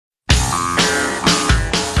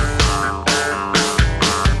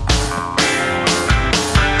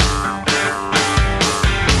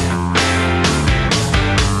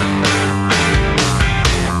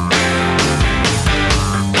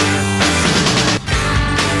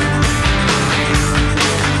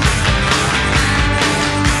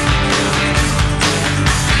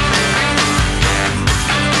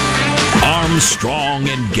Armstrong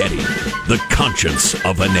and Getty, the conscience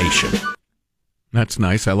of a nation. That's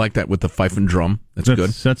nice. I like that with the fife and drum. That's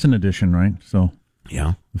good. That's an addition, right? So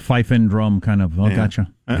yeah, fife and drum kind of. Oh, yeah.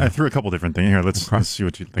 Gotcha. I threw a couple different things here. Let's see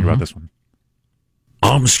what you think about this one.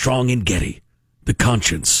 Armstrong and Getty, the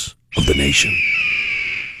conscience of the nation.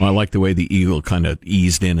 Well, I like the way the eagle kind of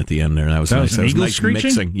eased in at the end there. That was nice. That was nice screeching?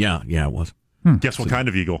 mixing. Yeah, it was. Guess what kind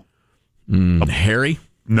of eagle? Hairy?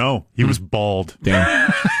 No, he was bald.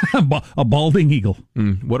 Damn. A balding eagle.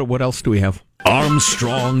 What else do we have?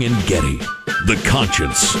 Armstrong and Getty, the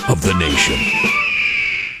conscience of the nation.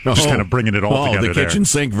 Just kind of bringing it all together. The kitchen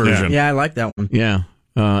sink version. Yeah, I like that one. Yeah.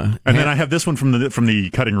 And then I have this one from the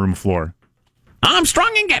cutting room floor.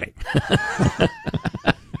 Armstrong and Getty.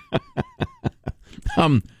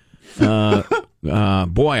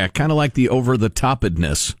 Boy, I kind of like the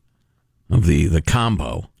over-the-topedness of the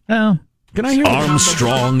combo. Oh. Can I hear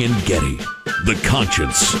Armstrong and Getty, the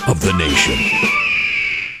conscience of the nation?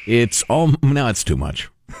 It's it's too much.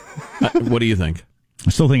 What do you think?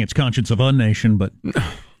 I still think it's conscience of a nation, but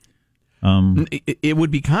it would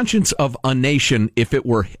be conscience of a nation if it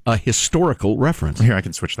were a historical reference. Here, I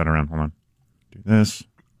can switch that around. Hold on. Do this.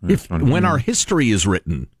 When our history is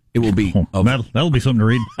written, it will be... that'll be something to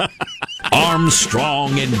read.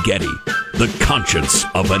 Armstrong and Getty, the conscience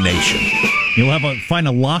of a nation. You'll find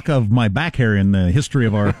a lock of my back hair in the history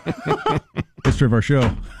of our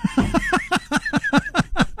show.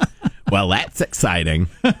 Well, that's exciting.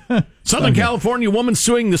 Southern California woman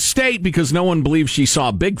suing the state because no one believes she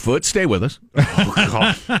saw Bigfoot. Stay with us.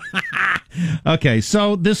 Okay,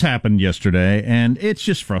 so this happened yesterday, and it's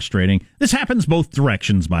just frustrating. This happens both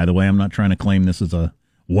directions, by the way. I'm not trying to claim this is a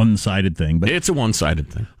one-sided thing, but it's a one-sided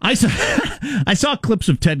thing. I saw clips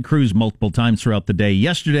of Ted Cruz multiple times throughout the day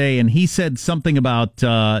yesterday, and he said something about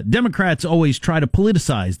Democrats always try to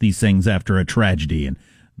politicize these things after a tragedy, and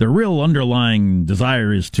the real underlying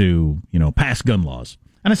desire is to, pass gun laws.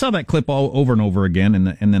 And I saw that clip all over and over again,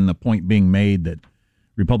 and then the point being made that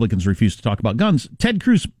Republicans refuse to talk about guns. Ted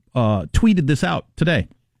Cruz tweeted this out today.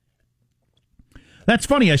 That's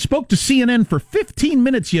funny. I spoke to CNN for 15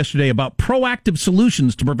 minutes yesterday about proactive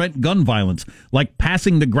solutions to prevent gun violence, like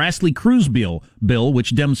passing the Grassley-Cruz bill,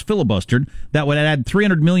 which Dems filibustered, that would add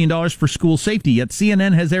 $300 million for school safety, yet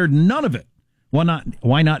CNN has aired none of it. Why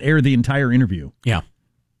not air the entire interview? Yeah,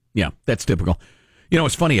 that's typical.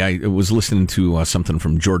 It's funny. I was listening to something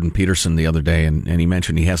from Jordan Peterson the other day, and he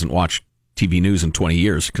mentioned he hasn't watched TV news in 20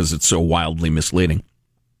 years because it's so wildly misleading,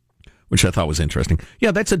 which I thought was interesting.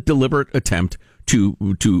 Yeah, that's a deliberate attempt to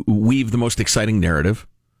weave the most exciting narrative,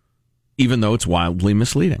 even though it's wildly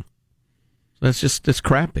misleading. It's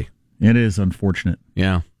crappy. It is unfortunate.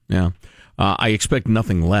 Yeah. I expect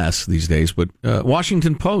nothing less these days, but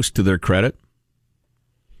Washington Post, to their credit,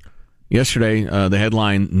 yesterday, the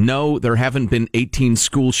headline, "No, there haven't been 18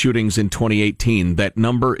 school shootings in 2018. That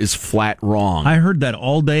number is flat wrong." I heard that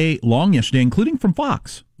all day long yesterday, including from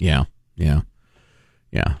Fox. Yeah.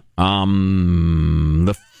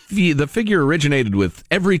 The figure originated with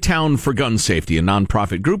Every Town for Gun Safety, a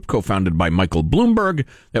nonprofit group co-founded by Michael Bloomberg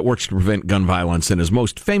that works to prevent gun violence and is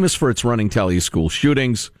most famous for its running tally of school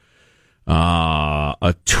shootings.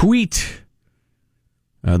 A tweet...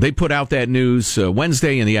 they put out that news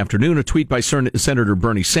Wednesday in the afternoon. A tweet by Senator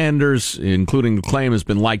Bernie Sanders, including the claim, has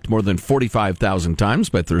been liked more than 45,000 times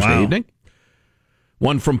by Thursday evening.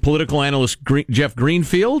 One from political analyst Jeff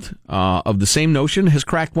Greenfield of the same notion has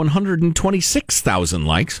cracked 126,000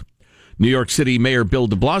 likes. New York City Mayor Bill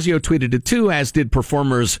de Blasio tweeted it too, as did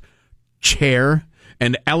performers Cher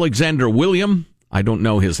and Alexander William. I don't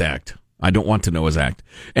know his act. I don't want to know his act.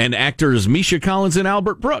 And actors Misha Collins and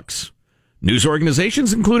Albert Brooks. News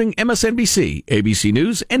organizations including MSNBC, ABC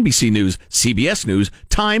News, NBC News, CBS News,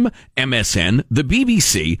 Time, MSN, the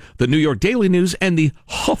BBC, the New York Daily News, and the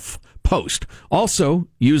Huff Post also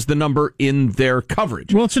use the number in their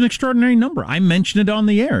coverage. Well, it's an extraordinary number. I mentioned it on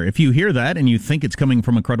the air. If you hear that and you think it's coming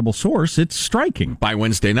from a credible source, it's striking. By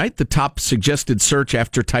Wednesday night, the top suggested search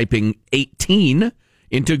after typing 18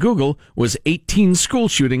 into Google was 18 school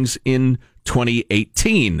shootings in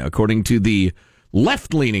 2018, according to the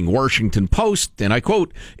left-leaning Washington Post, and I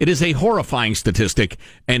quote, "It is a horrifying statistic,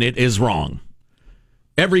 and it is wrong.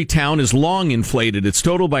 Every town has long inflated its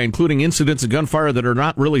total by including incidents of gunfire that are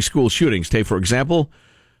not really school shootings. Take, for example,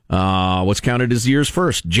 what's counted as the year's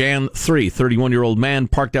first. Jan 3, 31-year-old man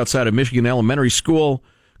parked outside a Michigan elementary school,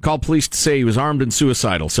 called police to say he was armed and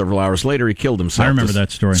suicidal. Several hours later, he killed himself. I remember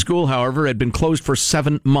that story. The school, however, had been closed for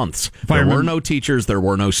 7 months. There were no teachers. There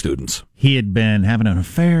were no students. He had been having an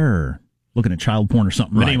affair. looking at child porn or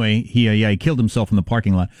something. But anyway, he killed himself in the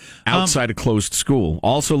parking lot. Outside a closed school.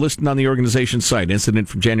 Also listed on the organization's site, incident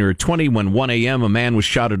from January 20 when 1 a.m. a man was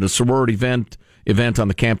shot at a sorority event on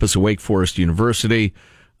the campus of Wake Forest University.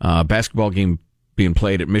 Basketball game being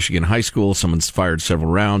played at Michigan High School. Someone's fired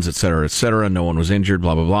several rounds, et cetera, et cetera. No one was injured,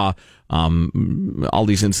 blah, blah, blah. All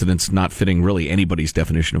these incidents not fitting really anybody's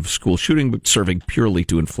definition of a school shooting, but serving purely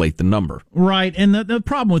to inflate the number. Right, and the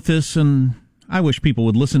problem with this, and I wish people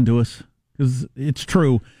would listen to us, because it's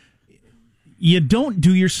true, you don't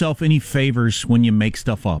do yourself any favors when you make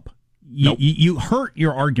stuff up. You hurt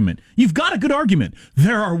your argument. You've got a good argument.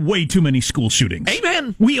 There are way too many school shootings.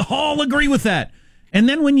 Amen. We all agree with that. And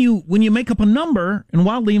then when you make up a number and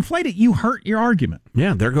wildly inflate it, you hurt your argument.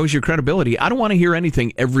 Yeah, there goes your credibility. I don't want to hear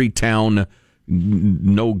anything every town,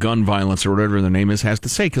 no gun violence or whatever their name is, has to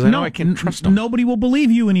say, because I know I can't trust them. Nobody will believe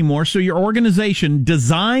you anymore. So your organization,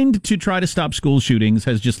 designed to try to stop school shootings,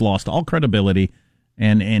 has just lost all credibility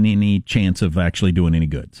and any chance of actually doing any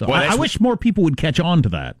good. So I wish more people would catch on to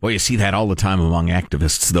that. Well, you see that all the time among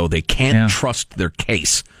activists, though. They can't trust their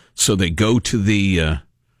case, so they go to the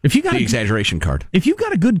exaggeration card. If you've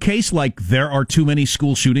got a good case like there are too many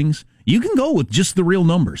school shootings, you can go with just the real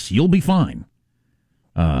numbers. You'll be fine.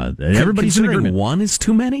 Everybody's in agreement. One is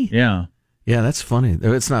too many? Yeah. Yeah, that's funny.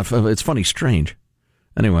 It's not. It's funny, strange.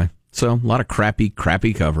 Anyway, so a lot of crappy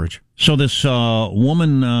coverage. So this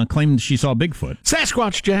woman claimed she saw Bigfoot.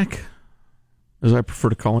 Sasquatch, Jack, as I prefer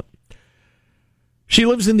to call it. She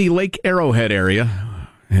lives in the Lake Arrowhead area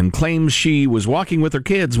and claims she was walking with her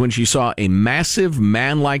kids when she saw a massive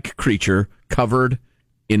man-like creature covered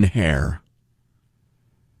in hair.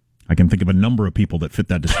 I can think of a number of people that fit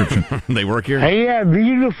that description. They work here? He had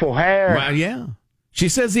beautiful hair. Well, yeah. She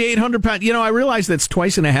says the 800-pound... I realize that's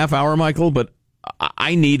twice in a half hour, Michael, but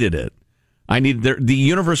I needed it. The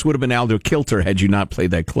universe would have been out of kilter had you not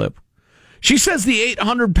played that clip. She says the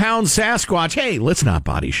 800-pound Sasquatch... Hey, let's not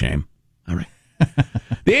body shame. All right.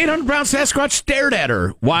 The 800-pound Sasquatch stared at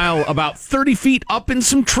her while about 30 feet up in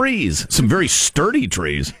some trees. Some very sturdy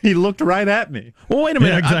trees. He looked right at me. Well, wait a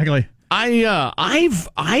minute. Yeah, exactly.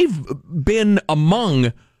 I've been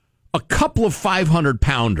among a couple of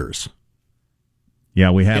 500-pounders.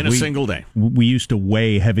 Yeah, we have. In a single day. We used to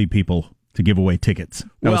weigh heavy people to give away tickets.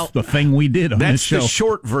 That was the thing we did on this show. That's the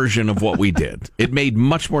short version of what we did. It made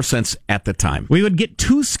much more sense at the time. We would get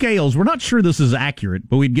two scales. We're not sure this is accurate,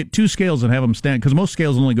 but we'd get two scales and have them stand, because most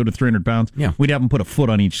scales only go to 300 pounds. Yeah. We'd have them put a foot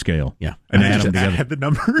on each scale. Yeah. And add them together. I had the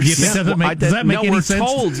numbers. Does that make any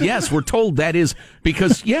sense? We're told that is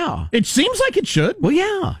because, It seems like it should. Well,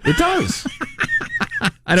 yeah, it does.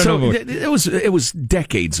 I don't know. It was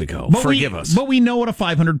decades ago. Forgive us. But we know what a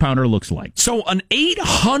 500-pounder looks like. So an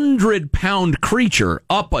 800-pound creature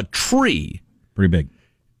up a tree. Pretty big.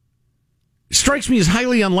 Strikes me as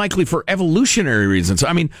highly unlikely for evolutionary reasons.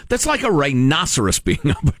 I mean, that's like a rhinoceros being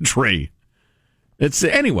up a tree.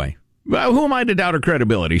 Anyway, who am I to doubt her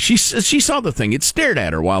credibility? She saw the thing. It stared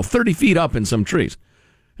at her while 30 feet up in some trees.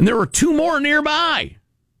 And there were two more nearby.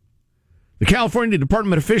 The California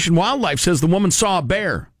Department of Fish and Wildlife says the woman saw a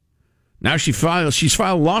bear. Now she's filed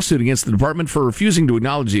a lawsuit against the department for refusing to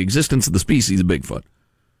acknowledge the existence of the species of Bigfoot,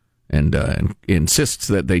 and insists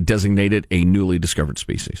that they designate it a newly discovered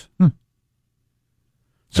species.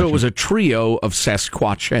 So it was a trio of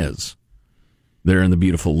Sasquatches there in the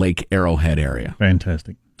beautiful Lake Arrowhead area.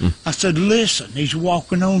 Fantastic. I said, listen, he's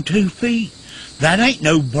walking on 2 feet. That ain't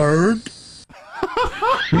no bird.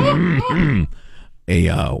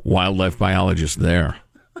 A wildlife biologist there.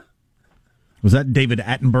 Was that David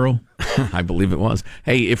Attenborough? I believe it was.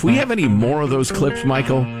 Hey, if we have any more of those clips,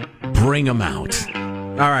 Michael, bring them out.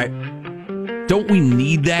 All right. Don't we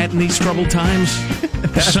need that in these troubled times?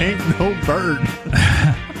 That ain't no bird.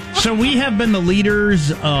 So we have been the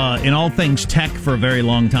leaders in all things tech for a very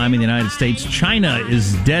long time in the United States. China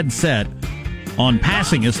is dead set on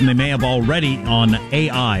passing us, and they may have already, on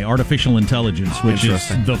AI, artificial intelligence, which is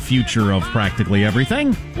the future of practically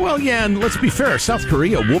everything. Well, yeah, and let's be fair. South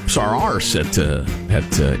Korea whoops our arse at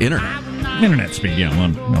internet. Internet speed, yeah,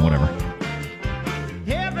 well, whatever.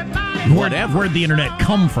 Where'd the internet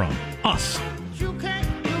come from? Us.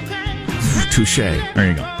 Touche. There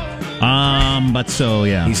you go. But so,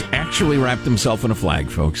 yeah. He's actually wrapped himself in a flag,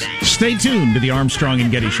 folks. Stay tuned to the Armstrong and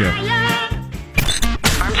Getty Show.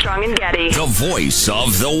 Armstrong and Getty. The voice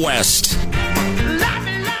of the West.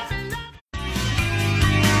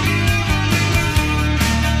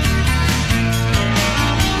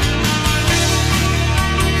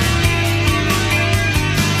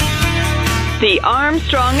 The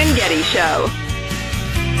Armstrong and Getty Show.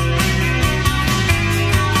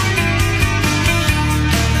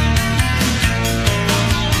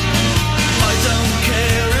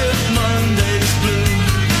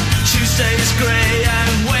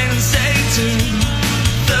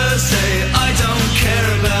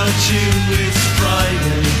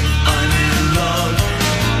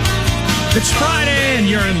 It's Friday and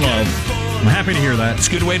you're in love. I'm happy to hear that. It's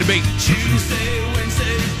a good way to be.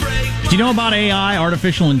 Do you know about AI,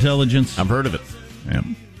 artificial intelligence? I've heard of it. Yeah.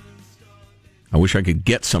 I wish I could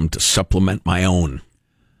get some to supplement my own.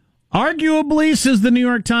 Arguably, says the New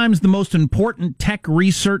York Times, the most important tech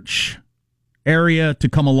research area to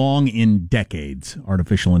come along in decades,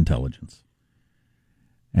 artificial intelligence.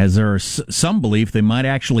 As there are some belief they might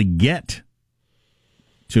actually get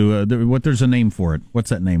to, there's a name for it. What's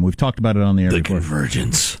that name? We've talked about it on the air before.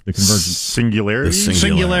 Convergence. The convergence. Singularity?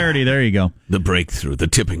 Singularity, there you go. The breakthrough, the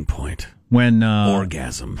tipping point. When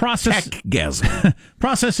orgasm. Techgasm.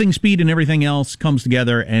 Processing speed and everything else comes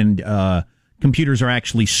together, and computers are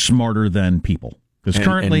actually smarter than people. Because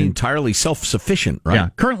currently, and entirely self-sufficient, right? Yeah,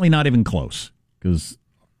 currently not even close. Because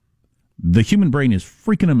the human brain is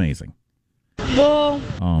freaking amazing. Well,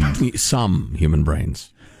 Some human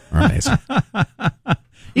brains are amazing.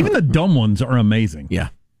 Even the dumb ones are amazing. Yeah.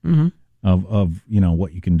 Mm-hmm. Of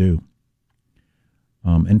what you can do,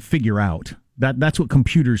 and figure out. That's what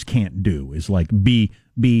computers can't do, is like be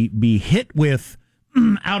hit with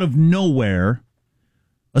out of nowhere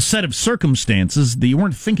a set of circumstances that you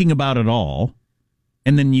weren't thinking about at all,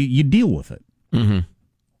 and then you deal with it. Mm-hmm.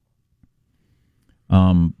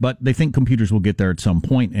 But they think computers will get there at some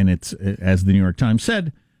point, and it's, as the New York Times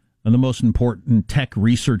said, the most important tech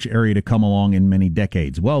research area to come along in many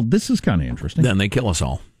decades. Well, this is kind of interesting. Then they kill us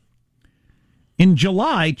all. In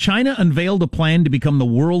July, China unveiled a plan to become the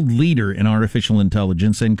world leader in artificial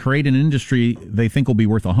intelligence and create an industry they think will be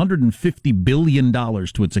worth $150 billion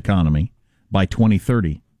to its economy by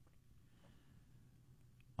 2030.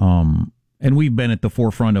 And we've been at the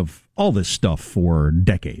forefront of all this stuff for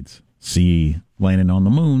decades. See landing on the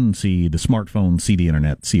moon, see the smartphone, see the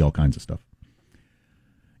internet, see all kinds of stuff.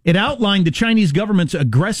 It outlined the Chinese government's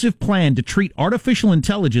aggressive plan to treat artificial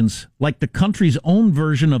intelligence like the country's own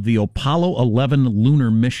version of the Apollo 11 lunar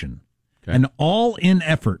mission. Okay. An all-in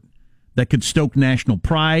effort that could stoke national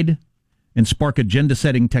pride and spark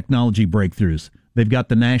agenda-setting technology breakthroughs. They've got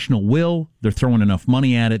the national will. They're throwing enough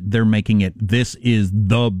money at it. They're making it, this is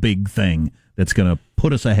the big thing that's going to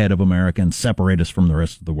put us ahead of America and separate us from the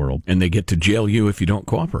rest of the world. And they get to jail you if you don't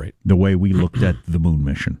cooperate. The way we looked at the moon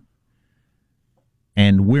mission.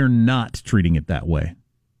 And we're not treating it that way.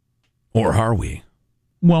 Or are we?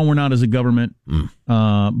 Well, we're not as a government.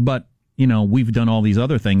 But, we've done all these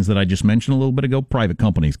other things that I just mentioned a little bit ago. Private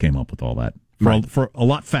companies came up with all that for a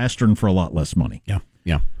lot faster and for a lot less money.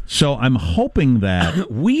 Yeah. So I'm hoping that...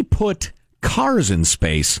 we put cars in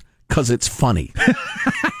space because it's funny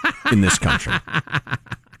in this country.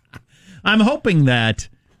 I'm hoping that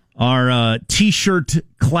our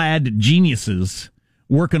T-shirt-clad geniuses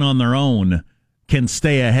working on their own can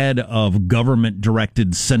stay ahead of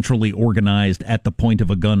government-directed, centrally organized,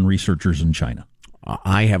 at-the-point-of-a-gun researchers in China.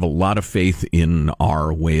 I have a lot of faith in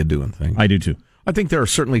our way of doing things. I do, too. I think there are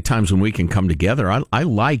certainly times when we can come together. I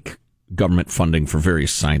like government funding for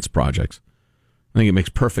various science projects. I think it makes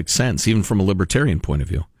perfect sense, even from a libertarian point of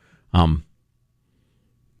view.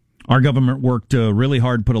 Our government worked really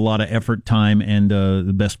hard, put a lot of effort, time, and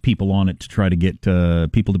the best people on it to try to get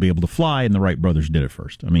people to be able to fly, and the Wright brothers did it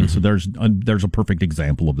first. I mean, so there's a perfect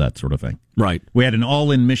example of that sort of thing. Right. We had an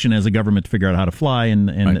all-in mission as a government to figure out how to fly, and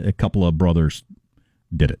right. A couple of brothers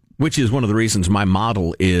did it. Which is one of the reasons my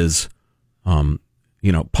model is,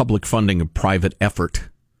 public funding of private effort.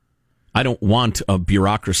 I don't want a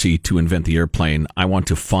bureaucracy to invent the airplane. I want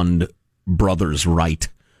to fund brothers right.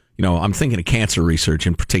 I'm thinking of cancer research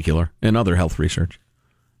in particular and other health research.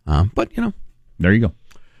 But there you go.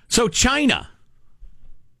 So China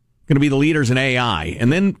going to be the leaders in AI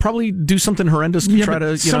and then probably do something horrendous to try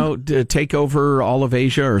to, take over all of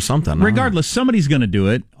Asia or something. Regardless, somebody's going to do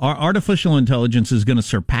it. Artificial intelligence is going to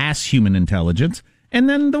surpass human intelligence. And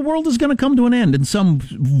then the world is going to come to an end in some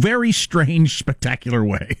very strange, spectacular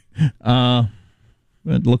way.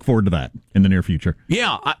 Look forward to that in the near future.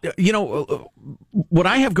 Yeah. What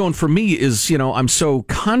I have going for me is, I'm so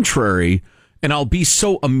contrary and I'll be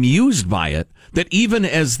so amused by it that even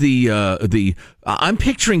as I'm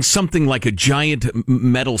picturing something like a giant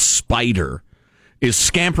metal spider is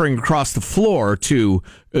scampering across the floor to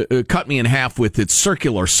cut me in half with its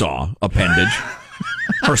circular saw appendage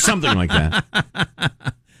or something like that.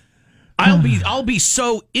 I'll be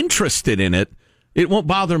so interested in it. It won't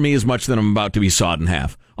bother me as much that I'm about to be sawed in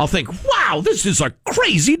half. I'll think, wow, this is a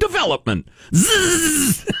crazy development.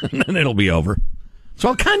 Zzz, and then it'll be over. So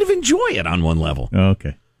I'll kind of enjoy it on one level.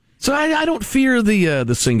 Okay. So I don't fear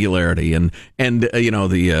the singularity and the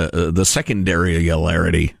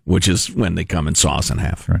secondaryarity, which is when they come and saw us in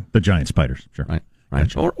half. Right. The giant spiders. Sure. Right.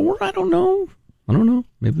 Gotcha. Or I don't know.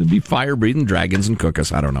 Maybe there'd be fire-breathing dragons and cook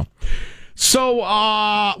us. I don't know.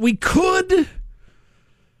 So we could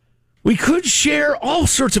share all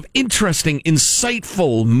sorts of interesting,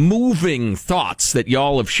 insightful, moving thoughts that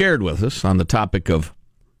y'all have shared with us on the topic of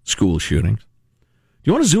school shootings. Do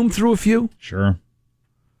you want to zoom through a few? Sure.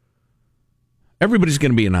 Everybody's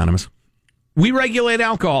going to be anonymous. We regulate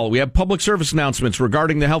alcohol. We have public service announcements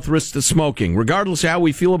regarding the health risks of smoking. Regardless of how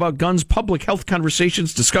we feel about guns, public health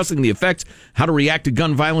conversations discussing the effects, how to react to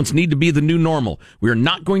gun violence need to be the new normal. We are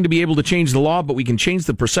not going to be able to change the law, but we can change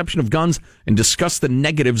the perception of guns and discuss the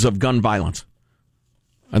negatives of gun violence.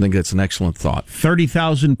 I think that's an excellent thought.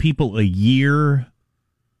 30,000 people a year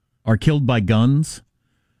are killed by guns.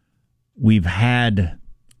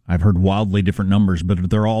 I've heard wildly different numbers, but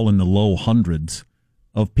they're all in the low hundreds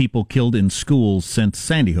of people killed in schools since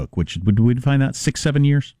Sandy Hook, which would we find that 6-7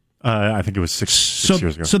 years? I think it was six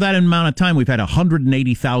years ago. So that amount of time, we've had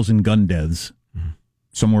 180,000 gun deaths,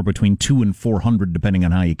 somewhere between 200 and 400, depending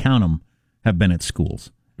on how you count them, have been at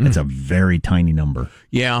schools. It's a very tiny number.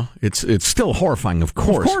 Yeah, it's still horrifying, of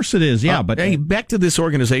course. Of course it is, yeah. But hey, back to this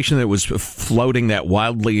organization that was floating that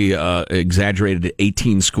wildly exaggerated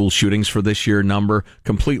 18 school shootings for this year number,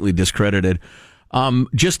 completely discredited.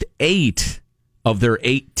 Just 8 of their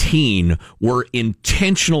 18 were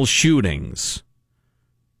intentional shootings,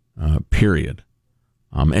 period.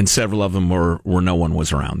 And several of them were no one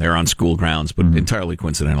was around. They're on school grounds, but entirely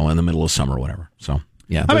coincidental in the middle of summer or whatever. So,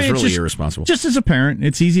 yeah, that's really irresponsible. Just as a parent,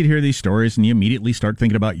 it's easy to hear these stories, and you immediately start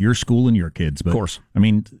thinking about your school and your kids. But, of course. I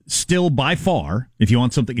mean, still by far, if you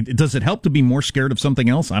want something, does it help to be more scared of something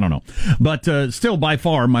else? I don't know. But still by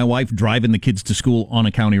far, my wife driving the kids to school on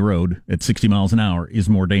a county road at 60 miles an hour is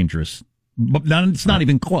more dangerous. But it's not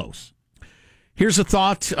even close. Here's a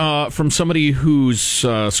thought from somebody whose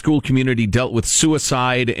school community dealt with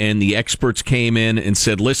suicide, and the experts came in and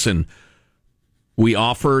said, listen, we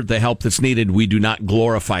offer the help that's needed. We do not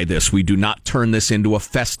glorify this. We do not turn this into a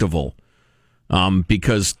festival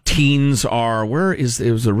because teens are,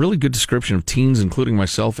 it was a really good description of teens, including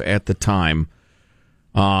myself at the time.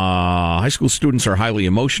 High school students are highly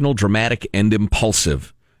emotional, dramatic, and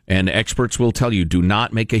impulsive. And experts will tell you, do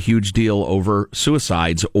not make a huge deal over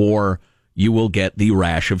suicides or you will get the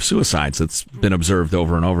rash of suicides that's been observed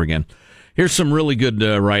over and over again. Here's some really good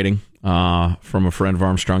writing from a friend of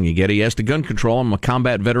Armstrong and Getty. As to gun control, I'm a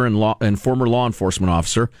combat veteran and former law enforcement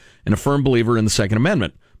officer and a firm believer in the Second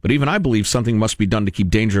Amendment. But even I believe something must be done to keep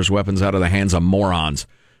dangerous weapons out of the hands of morons.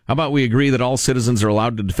 How about we agree that all citizens are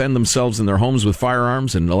allowed to defend themselves in their homes with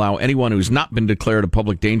firearms and allow anyone who's not been declared a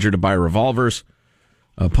public danger to buy revolvers,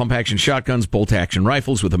 pump-action shotguns, bolt-action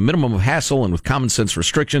rifles with a minimum of hassle and with common-sense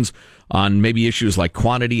restrictions on maybe issues like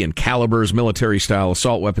quantity and calibers, military-style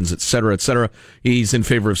assault weapons, et cetera, et cetera. He's in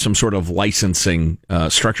favor of some sort of licensing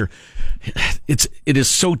structure. It is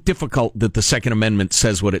so difficult that the Second Amendment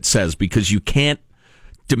says what it says because you can't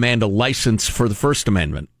demand a license for the First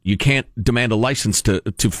Amendment. You can't demand a license to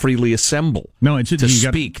freely assemble, to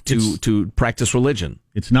speak, to practice religion.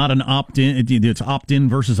 It's not an opt-in. It's opt-in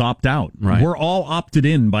versus opt-out. Right. We're all opted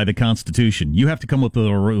in by the Constitution. You have to come up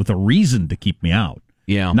with a reason to keep me out.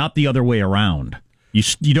 Yeah. Not the other way around.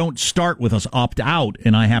 You don't start with us opt-out,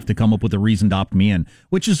 and I have to come up with a reason to opt me in,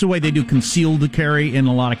 which is the way they do concealed carry in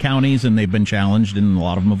a lot of counties, and they've been challenged, and a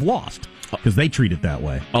lot of them have lost because they treat it that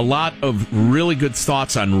way. A lot of really good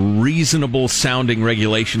thoughts on reasonable sounding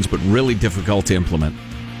regulations, but really difficult to implement.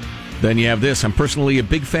 Then you have this. I'm personally a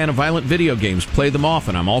big fan of violent video games. Play them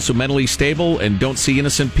often. I'm also mentally stable and don't see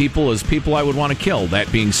innocent people as people I would want to kill. That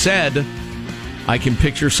being said, I can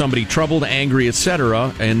picture somebody troubled, angry,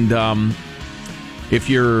 etc. And if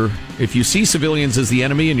you see civilians as the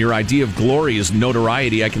enemy and your idea of glory is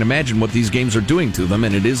notoriety, I can imagine what these games are doing to them,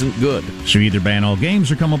 and it isn't good. So either ban all games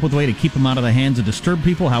or come up with a way to keep them out of the hands of disturbed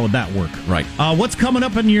people. How would that work? Right. What's coming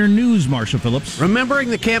up in your news, Marsha Phillips? Remembering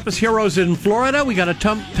the campus heroes in Florida, we got a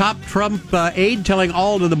top Trump aide telling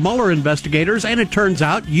all of the Mueller investigators, and it turns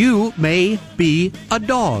out you may be a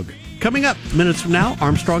dog. Coming up minutes from now,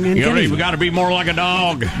 Armstrong and Getty. We got to be more like a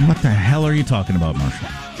dog. What the hell are you talking about, Marshall?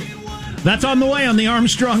 That's on the way on the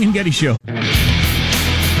Armstrong and Getty Show. So,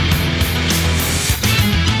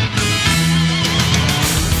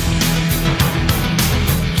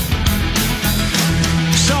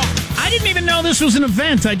 I didn't even know this was an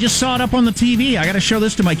event. I just saw it up on the TV. I got to show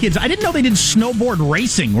this to my kids. I didn't know they did snowboard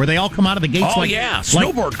racing, where they all come out of the gates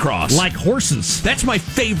snowboard cross. Like horses. That's my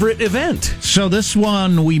favorite event. So this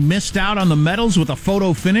one, we missed out on the medals with a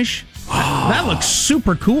photo finish. That looks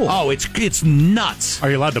super cool. Oh, it's nuts.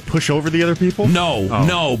 Are you allowed to push over the other people?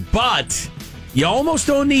 No, but you almost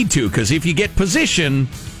don't need to, because if you get position,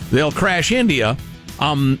 they'll crash into you.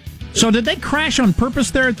 So did they crash on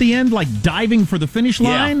purpose there at the end, like diving for the finish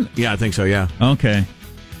line? Yeah, I think so, yeah. Okay.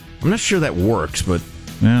 I'm not sure that works, but...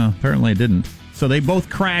 Yeah, apparently it didn't. So they both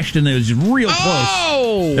crashed, and it was real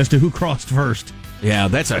close as to who crossed first. Yeah,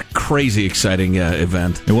 that's a crazy exciting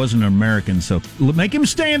event. It wasn't an American, so make him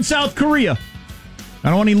stay in South Korea. I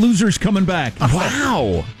don't want any losers coming back.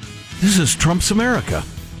 Wow. This is Trump's America.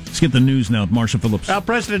 Let's get the news now with Marcia Phillips.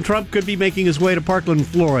 President Trump could be making his way to Parkland,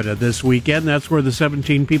 Florida this weekend. That's where the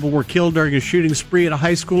 17 people were killed during a shooting spree at a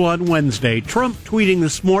high school on Wednesday. Trump tweeting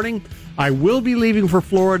this morning, "I will be leaving for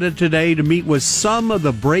Florida today to meet with some of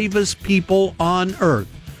the bravest people on earth,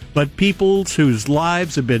 but people whose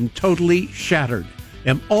lives have been totally shattered.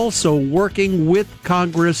 Am also working with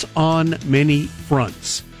Congress on many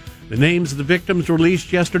fronts." The names of the victims were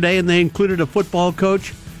released yesterday, and they included a football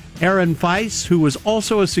coach, Aaron Weiss, who was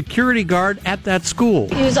also a security guard at that school.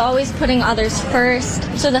 He was always putting others first.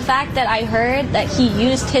 So the fact that I heard that he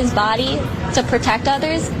used his body to protect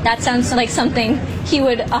others, that sounds like something he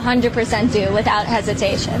would 100% do without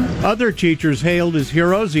hesitation. Other teachers hailed as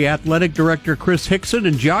heroes, the athletic director Chris Hickson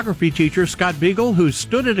and geography teacher Scott Beagle, who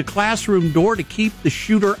stood at a classroom door to keep the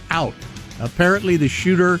shooter out. Apparently the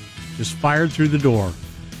shooter just fired through the door.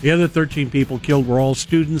 The other 13 people killed were all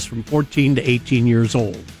students from 14 to 18 years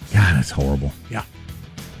old. God, that's horrible. Yeah.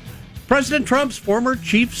 President Trump's former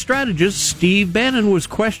chief strategist, Steve Bannon, was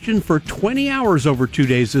questioned for 20 hours over 2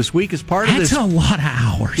 days this week as part of this. That's a lot of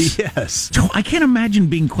hours. Yes. So I can't imagine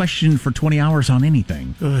being questioned for 20 hours on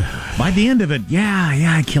anything. By the end of it,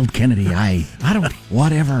 I killed Kennedy. I don't,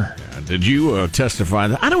 whatever. Did you testify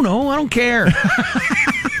that? I don't know. I don't care.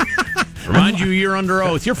 Remind you, you're under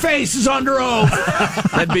oath. Your face is under oath.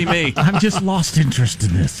 That'd be me. I've just lost interest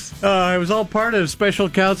in this. It was all part of Special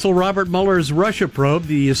Counsel Robert Mueller's Russia probe.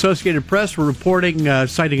 The Associated Press were reporting,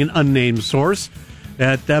 citing an unnamed source,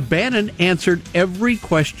 that Bannon answered every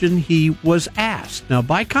question he was asked. Now,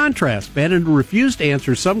 by contrast, Bannon refused to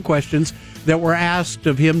answer some questions that were asked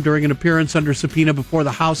of him during an appearance under subpoena before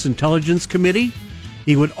the House Intelligence Committee.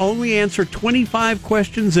 He would only answer 25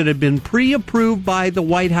 questions that had been pre-approved by the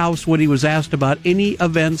White House when he was asked about any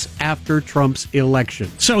events after Trump's election.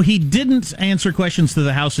 So he didn't answer questions to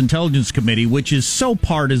the House Intelligence Committee, which is so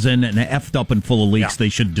partisan and effed up and full of leaks, they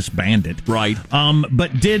should disband it. Right.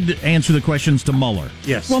 But did answer the questions to Mueller.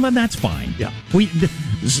 Yes. Well, then that's fine. Yeah.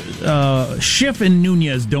 Schiff and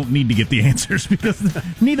Nunez don't need to get the answers because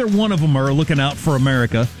neither one of them are looking out for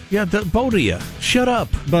America. Yeah, both of you. Shut up.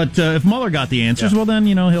 But if Mueller got the answers, well, then,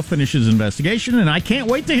 he'll finish his investigation, and I can't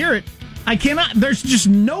wait to hear it. I cannot. There's just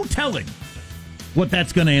no telling what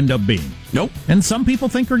that's going to end up being. Nope. And some people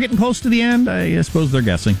think we're getting close to the end. I suppose they're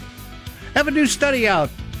guessing. Have a new study out.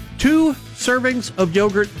 2 servings of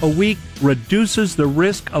yogurt a week reduces the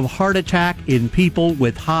risk of heart attack in people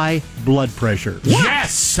with high blood pressure. What?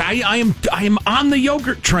 Yes, I am on the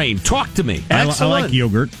yogurt train. Talk to me. I like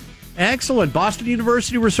yogurt. Excellent. Boston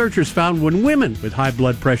University researchers found when women with high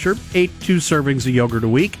blood pressure ate 2 servings of yogurt a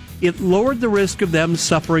week, it lowered the risk of them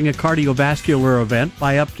suffering a cardiovascular event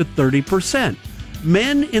by up to 30%.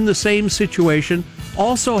 Men in the same situation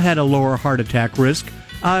also had a lower heart attack risk.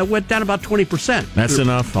 Went down about 20%. That's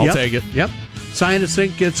enough. I'll take it. Yep. Scientists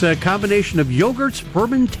think it's a combination of yogurt's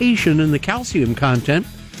fermentation and the calcium content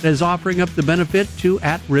that is offering up the benefit to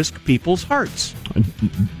at-risk people's hearts.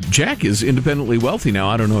 Jack is independently wealthy now.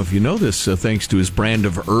 I don't know if you know this, thanks to his brand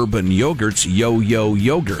of urban yogurts, Yo-Yo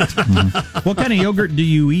Yogurt. What kind of yogurt do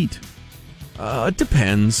you eat? It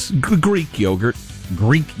depends. Greek yogurt.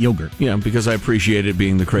 Greek yogurt. Yeah, because I appreciate it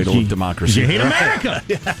being the cradle of democracy. You hate America.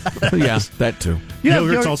 Yeah, that too.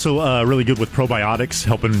 Yogurt's also really good with probiotics,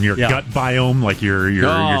 helping your gut biome, like your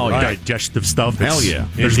digestive stuff. Hell yeah.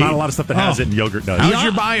 There's not a lot of stuff that has it, and yogurt does. How's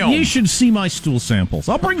your biome? You should see my stool samples.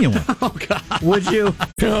 I'll bring you one. Oh, God. Would you?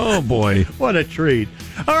 Oh, boy. What a treat.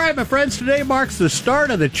 All right, my friends, today marks the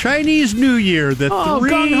start of the Chinese New Year.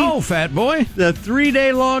 Gung-ho, fat boy. The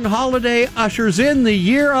 3-day-long holiday ushers in the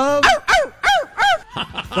year of...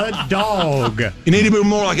 the dog. You need to be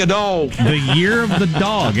more like a dog. The year of the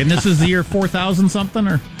dog. And this is the year 4000 something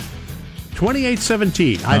or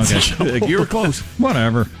 2817. I'd say. You were close.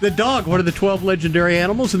 Whatever. The dog, one of the 12 legendary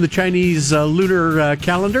animals in the Chinese lunar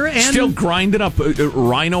calendar. And still grinding up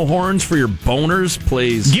rhino horns for your boners,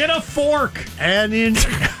 please. Get a fork. And in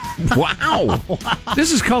wow.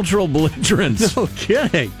 This is cultural belligerence. No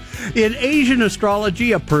kidding. In Asian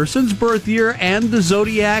astrology, a person's birth year and the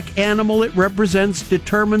zodiac animal it represents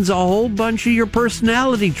determines a whole bunch of your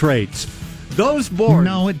personality traits. Those born...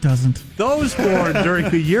 No, it doesn't. Those born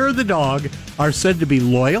during the year of the dog are said to be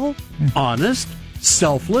loyal, honest,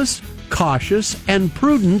 selfless, cautious, and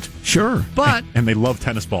prudent. Sure. But... And they love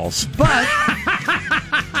tennis balls. But...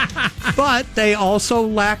 but they also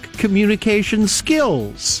lack communication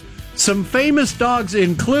skills. Some famous dogs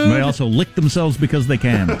include... They also lick themselves because they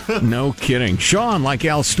can. No kidding. Sean, like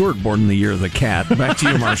Al Stewart, born in the year of the cat. Back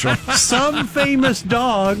to you, Marshall. Some famous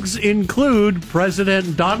dogs include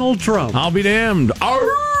President Donald Trump. I'll be damned. Arr!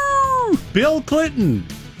 Bill Clinton.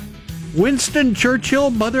 Winston Churchill,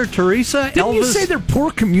 Mother Teresa, Didn't Elvis... you say they're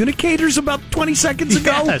poor communicators about 20 seconds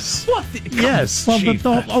ago? Yes. What? Yes.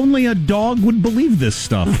 Well, only a dog would believe this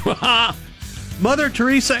stuff. Mother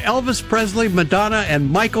Teresa, Elvis Presley, Madonna,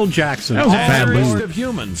 and Michael Jackson. That was a All fat the list. list of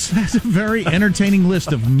humans. That's a very entertaining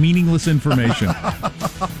list of meaningless information.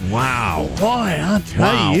 Wow. Boy, I'll tell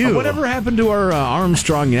Wow. you. Whatever happened to our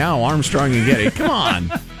Armstrong and Getty? Come on.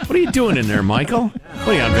 What are you doing in there, Michael? What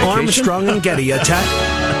are you on vacation? Armstrong and Getty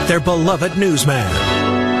attack their beloved newsman.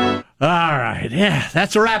 All right. Yeah,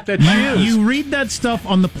 that's a wrap. That's news. You read that stuff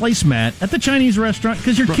on the placemat at the Chinese restaurant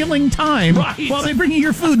because you're killing time while they bring you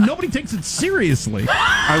your food. Nobody takes it seriously.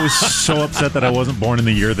 I was so upset that I wasn't born in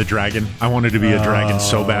the year of the dragon. I wanted to be a dragon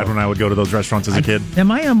so bad when I would go to those restaurants as a kid. Am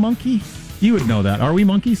I a monkey? You would know that. Are we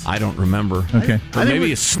monkeys? I don't remember. Okay. Or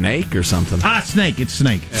maybe a snake or something. Snake. It's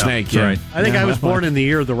snake. Snake, That's yeah. right. I think I was that's fine. born in the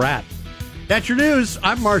year of the rat. That's your news.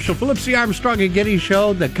 I'm Marshall Phillips, the Armstrong and Getty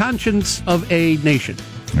Show, the conscience of a nation.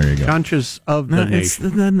 There you go. Conscious of the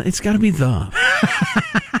nation. It's got to be the.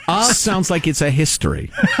 Sounds like it's a history.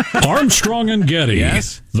 Armstrong and Getty.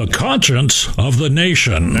 Yes. The conscience of the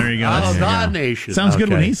nation. There you go. Of There you the go. nation. Sounds good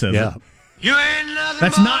when Okay. he says Yeah. it.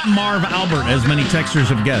 That's not Marv Albert, as many texters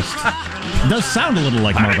have guessed. It does sound a little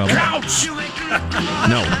like Marv Albert.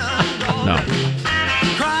 No.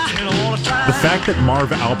 The fact that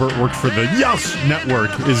Marv Albert worked for the Yes Network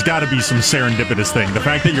has got to be some serendipitous thing. The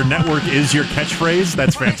fact that your network is your catchphrase,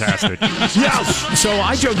 that's fantastic. Yes. So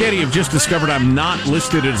I, Joe Getty, have just discovered I'm not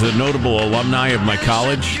listed as a notable alumni of my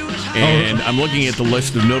college. And I'm looking at the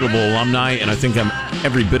list of notable alumni, and I think I'm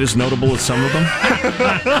every bit as notable as some of them.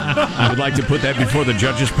 I would like to put that before the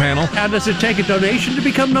judges panel. How does it take a donation to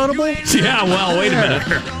become notable? Yeah, well, wait a minute.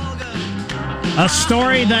 A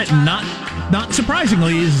story that, not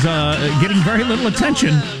surprisingly, is getting very little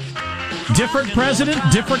attention. Different president,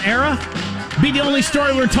 different era. Be the only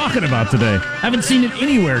story we're talking about today. Haven't seen it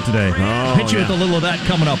anywhere today. Hit you with a little of that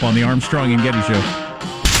coming up on the Armstrong and Getty Show.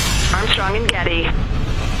 Armstrong and Getty.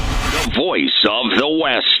 The voice of the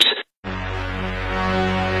West.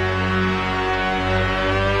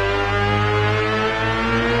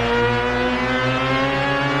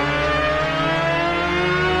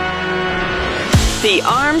 The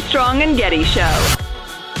Armstrong and Getty Show.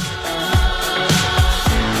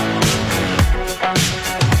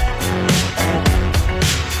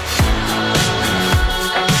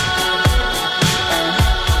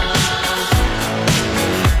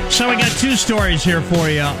 So we got two stories here for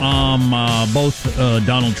you, both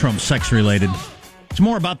Donald Trump sex related. It's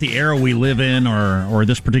more about the era we live in, or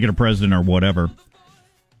this particular president, or whatever.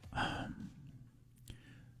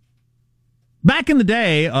 Back in the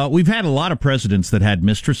day, we've had a lot of presidents that had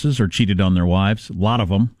mistresses or cheated on their wives. A lot of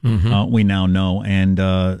them, we now know, and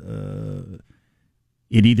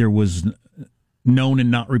it either was known and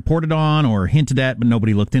not reported on, or hinted at, but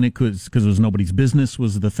nobody looked in it because it was nobody's business,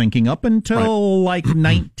 was the thinking up until like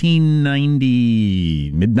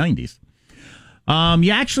 1990, mid-90s.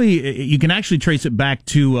 You can actually trace it back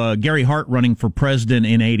to Gary Hart running for president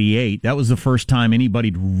in '88. That was the first time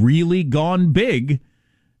anybody'd really gone big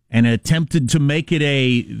and attempted to make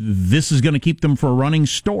it this is going to keep them for a running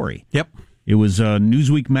story. Yep. It was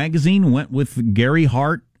Newsweek magazine went with Gary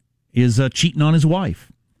Hart is cheating on his wife.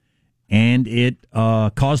 And it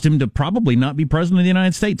caused him to probably not be president of the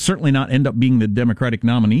United States. Certainly not end up being the Democratic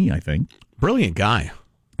nominee, I think. Brilliant guy.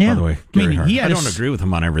 Yeah. By the way, Gary Hart. I don't agree with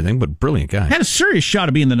him on everything, but brilliant guy. Had a serious shot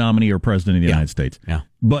of being the nominee or president of the United States. Yeah.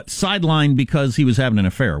 But sidelined because he was having an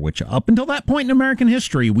affair, which up until that point in American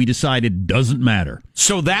history, we decided doesn't matter.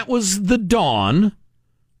 So that was the dawn,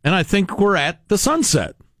 and I think we're at the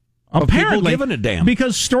sunset. Apparently, people giving a damn.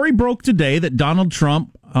 Because story broke today that Donald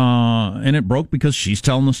Trump, and it broke because she's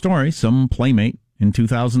telling the story, some playmate in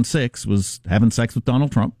 2006 was having sex with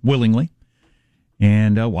Donald Trump willingly,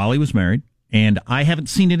 and while he was married. And I haven't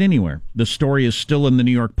seen it anywhere. The story is still in the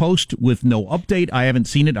New York Post with no update. I haven't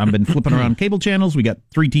seen it. I've been flipping around cable channels. We got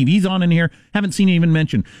 3 TVs on in here. Haven't seen it even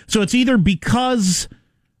mentioned. So it's either because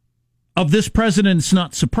of this president, it's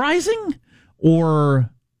not surprising, or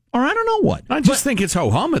I don't know what. I just think it's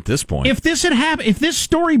ho-hum at this point. If this had happened, if this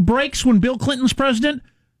story breaks when Bill Clinton's president,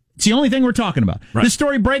 it's the only thing we're talking about. Right. This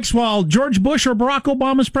story breaks while George Bush or Barack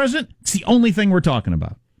Obama's president, it's the only thing we're talking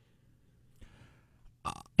about.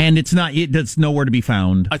 And it's nowhere to be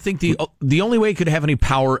found. I think the only way it could have any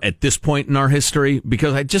power at this point in our history,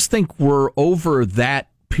 because I just think we're over that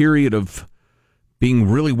period of being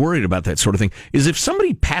really worried about that sort of thing, is if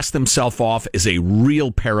somebody passed themselves off as a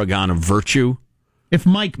real paragon of virtue. If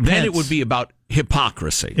Mike Pence, then it would be about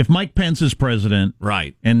hypocrisy. If Mike Pence is president,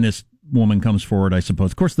 right, and this woman comes forward, I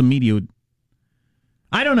suppose. Of course, the media would.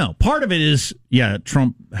 I don't know. Part of it is,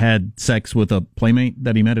 Trump had sex with a playmate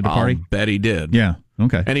that he met at a party. I'll bet he did. Yeah.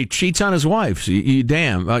 Okay. And he cheats on his wife. So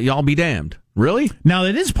y'all be damned. Really? Now,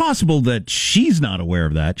 it is possible that she's not aware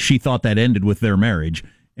of that. She thought that ended with their marriage,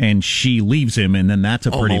 and she leaves him, and then that's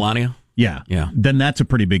a pretty. Melania? Yeah. Yeah. Then that's a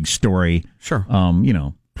pretty big story. Sure.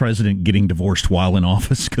 President getting divorced while in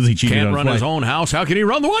office because he cheated on his wife. Can't run his own house. How can he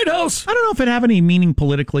run the White House? I don't know if it'd have any meaning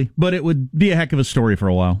politically, but it would be a heck of a story for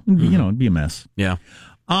a while. It'd be a mess. Yeah.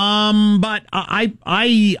 But I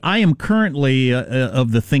am currently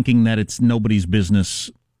of the thinking that it's nobody's business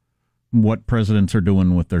what presidents are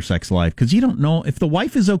doing with their sex life, because you don't know if the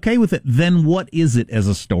wife is okay with it. Then what is it as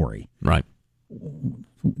a story? Right.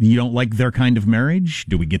 You don't like their kind of marriage?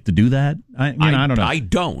 Do we get to do that? I don't know. I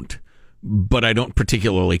don't. But I don't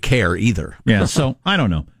particularly care either. Yeah, so I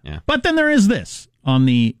don't know. Yeah. But then there is this. On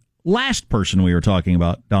the last person we were talking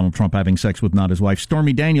about, Donald Trump having sex with not his wife,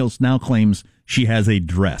 Stormy Daniels now claims she has a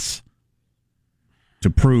dress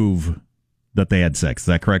to prove that they had sex. Is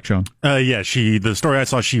that correct, Sean? Yeah, the story I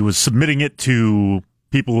saw, she was submitting it to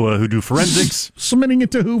people who do forensics. Submitting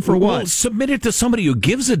it to who for what? Submit it to somebody who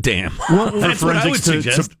gives a damn. Well, that's what I would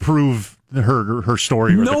suggest. To prove her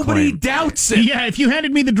story. Or nobody doubts it. Yeah, if you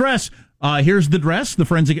handed me the dress, here's the dress, the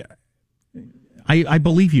forensic. I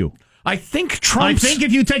believe you. I think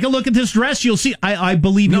if you take a look at this dress, you'll see. I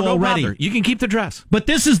believe you already. Bother. You can keep the dress. But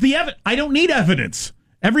this is the evidence. I don't need evidence.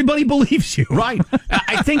 Everybody believes you. Right.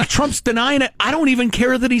 I think Trump's denying it. I don't even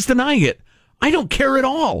care that he's denying it. I don't care at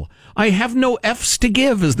all. I have no F's to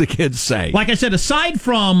give, as the kids say. Like I said, aside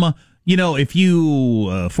from, if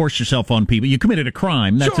you force yourself on people, you committed a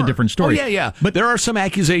crime, that's a different story. Oh, yeah. But there are some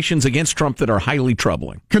accusations against Trump that are highly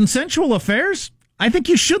troubling. Consensual affairs? I think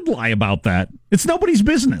you should lie about that. It's nobody's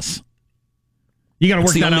business. You got to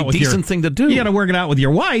work that out with decent thing to do. You got to work it out with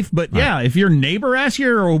your wife, but if your neighbor asks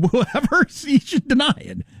you or whoever, you should deny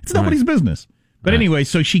it. It's nobody's business. But anyway,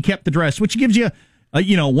 so she kept the dress, which gives you,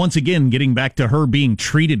 once again, getting back to her being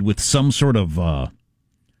treated with some sort of,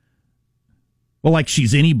 like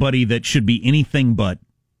she's anybody that should be anything but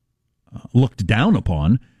looked down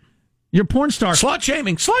upon. Your porn star. Slut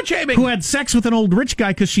shaming. Who had sex with an old rich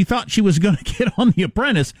guy because she thought she was going to get on The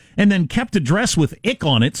Apprentice and then kept a dress with ick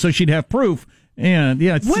on it so she'd have proof. And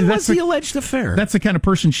when was the alleged affair? That's the kind of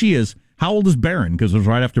person she is. How old is Barron? Because it was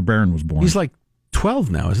right after Barron was born. He's like 12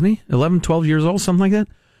 now, isn't he? 11, 12 years old, something like that.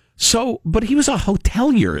 So, but he was a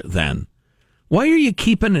hotelier then. Why are you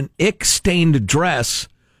keeping an ick-stained dress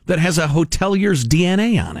that has a hotelier's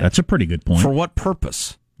DNA on it? That's a pretty good point. For what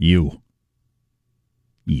purpose? You.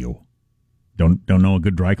 Don't know a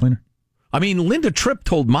good dry cleaner? I mean, Linda Tripp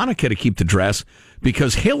told Monica to keep the dress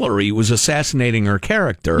because Hillary was assassinating her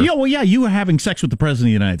character. Yeah, well, you were having sex with the President of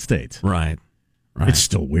the United States. Right. It's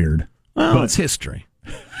still weird. Well, it's history.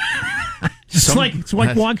 It's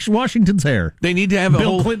like Washington's hair. They need to have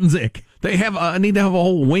Bill Clinton's ick. They need to have a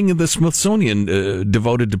whole wing of the Smithsonian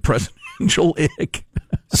devoted to presidential ick.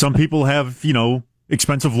 Some people have,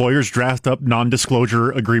 expensive lawyers draft up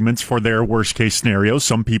non-disclosure agreements for their worst-case scenarios.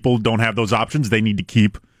 Some people don't have those options. They need to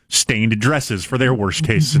keep stained dresses for their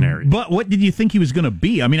worst-case scenario. But what did you think he was going to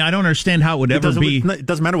be? I mean, I don't understand how it would ever be. It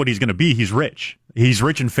doesn't matter what he's going to be. He's rich. He's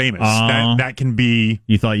rich and famous. That can be...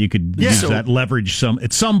 You thought you could use that leverage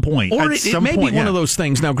at some point. Or it may be one of those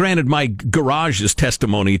things. Now, granted, my garage is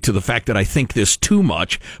testimony to the fact that I think this too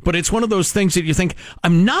much, but it's one of those things that you think,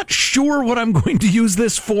 I'm not sure what I'm going to use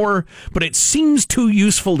this for, but it seems too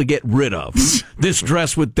useful to get rid of. This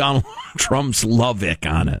dress with Donald Trump's love ick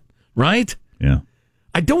on it. Right? Yeah.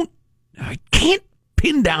 I can't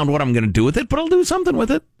pin down what I'm going to do with it, but I'll do something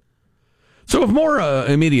with it. So of more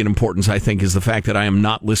immediate importance, I think, is the fact that I am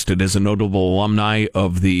not listed as a notable alumni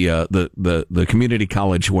of the community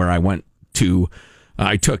college where I went to.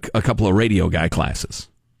 I took a couple of radio guy classes.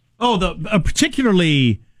 Oh,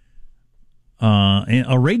 particularly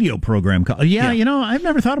a radio program. Yeah, I've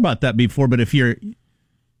never thought about that before. But if you're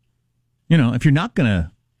not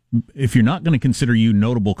gonna consider you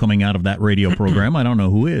notable coming out of that radio program, I don't know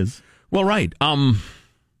who is. Well, right.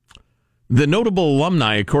 The notable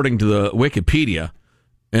alumni, according to the Wikipedia,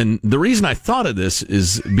 and the reason I thought of this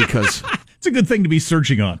is because... It's a good thing to be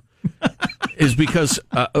searching on. is because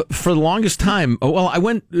for the longest time... I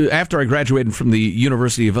went, after I graduated from the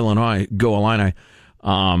University of Illinois, Go Illini,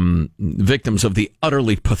 victims of the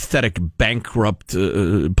utterly pathetic, bankrupt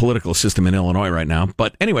political system in Illinois right now.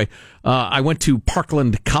 But anyway, I went to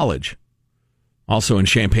Parkland College, also in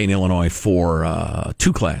Champaign, Illinois, for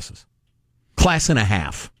 2 classes. Class and a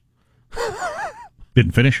half.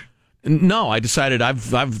 Didn't finish? No, I decided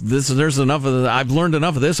I've learned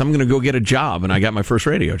enough of this. I'm going to go get a job, and I got my first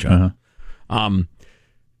radio job.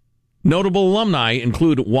 Notable alumni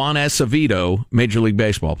include Juan Acevedo, Major League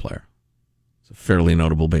Baseball player. He's a fairly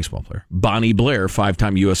notable baseball player. Bonnie Blair,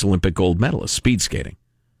 5-time U.S. Olympic gold medalist, speed skating.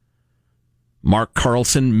 Mark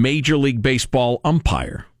Carlson, Major League Baseball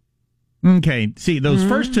umpire. Okay, see, those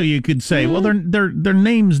first 2 you could say, well, they're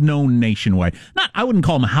names known nationwide. I wouldn't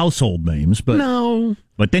call them household names, but no.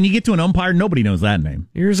 But then you get to an umpire, nobody knows that name.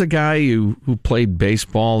 Here's a guy who played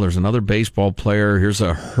baseball. There's another baseball player. Here's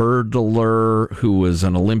a hurdler who was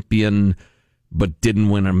an Olympian but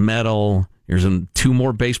didn't win a medal. Here's 2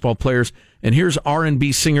 more baseball players. And here's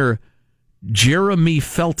R&B singer Jeremy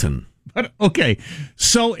Felton. But, okay,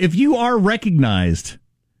 so if you are recognized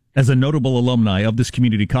as a notable alumni of this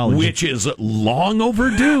community college, which is long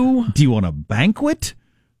overdue, do you want a banquet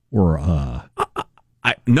or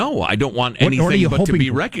no, I don't want anything but to be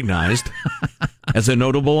recognized as a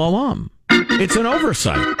notable alum. It's an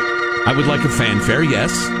oversight. I would like a fanfare,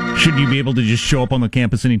 yes. Should you be able to just show up on the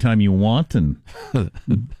campus anytime you want and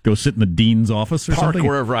go sit in the dean's office or Park something?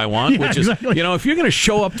 wherever I want, Yeah, which is, exactly. if you're going to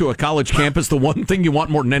show up to a college campus, the one thing you want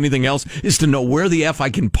more than anything else is to know where the F I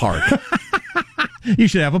can park. You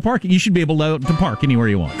should have a parking. You should be able to park anywhere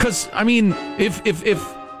you want. Because, I mean,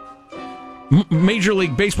 if Major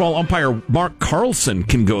League Baseball umpire Mark Carlson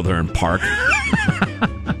can go there and park,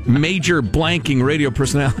 major blanking radio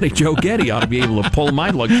personality Joe Getty ought to be able to pull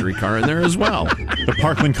my luxury car in there as well. The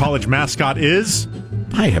Parkland College mascot is?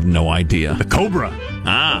 I have no idea. The Cobra.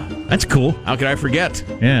 Ah, that's cool. How could I forget?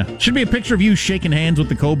 Yeah. Should be a picture of you shaking hands with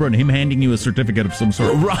the Cobra and him handing you a certificate of some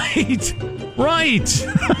sort. Right.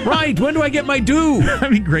 When do I get my due? That'd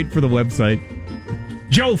be great for the website.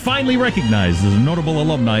 Joe finally recognized as a notable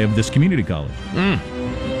alumni of this community college.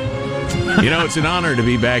 It's an honor to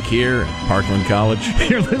be back here at Parkland College.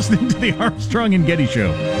 You're listening to the Armstrong and Getty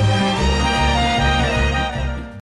Show.